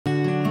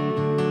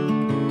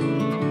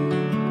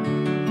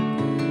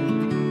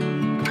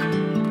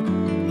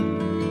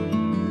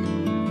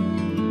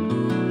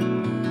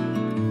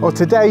Well,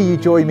 today you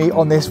join me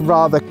on this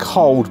rather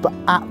cold but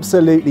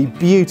absolutely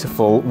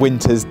beautiful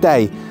winter's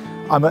day.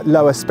 I'm at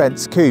Lower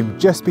Spencecombe,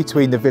 just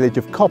between the village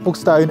of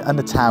Copplestone and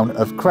the town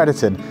of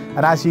Crediton.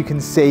 And as you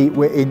can see,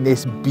 we're in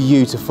this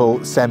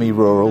beautiful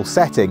semi-rural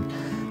setting.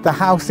 The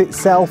house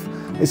itself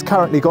has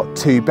currently got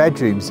 2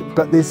 bedrooms,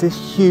 but there's a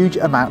huge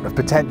amount of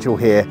potential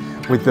here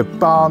with the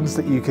barns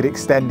that you could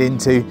extend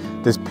into.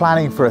 There's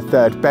planning for a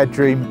 3rd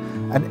bedroom,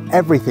 and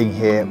everything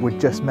here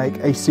would just make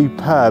a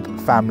superb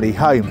family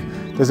home.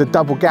 There's a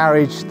double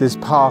garage, there's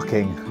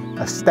parking,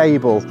 a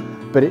stable,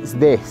 but it's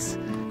this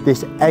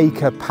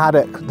acre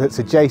paddock that's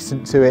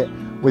adjacent to it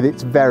with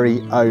its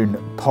very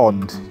own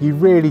pond. You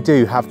really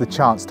do have the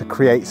chance to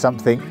create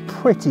something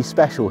pretty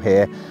special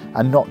here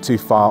and not too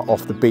far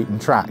off the beaten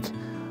track.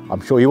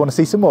 I'm sure you want to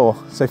see some more,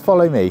 so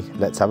follow me,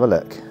 let's have a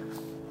look.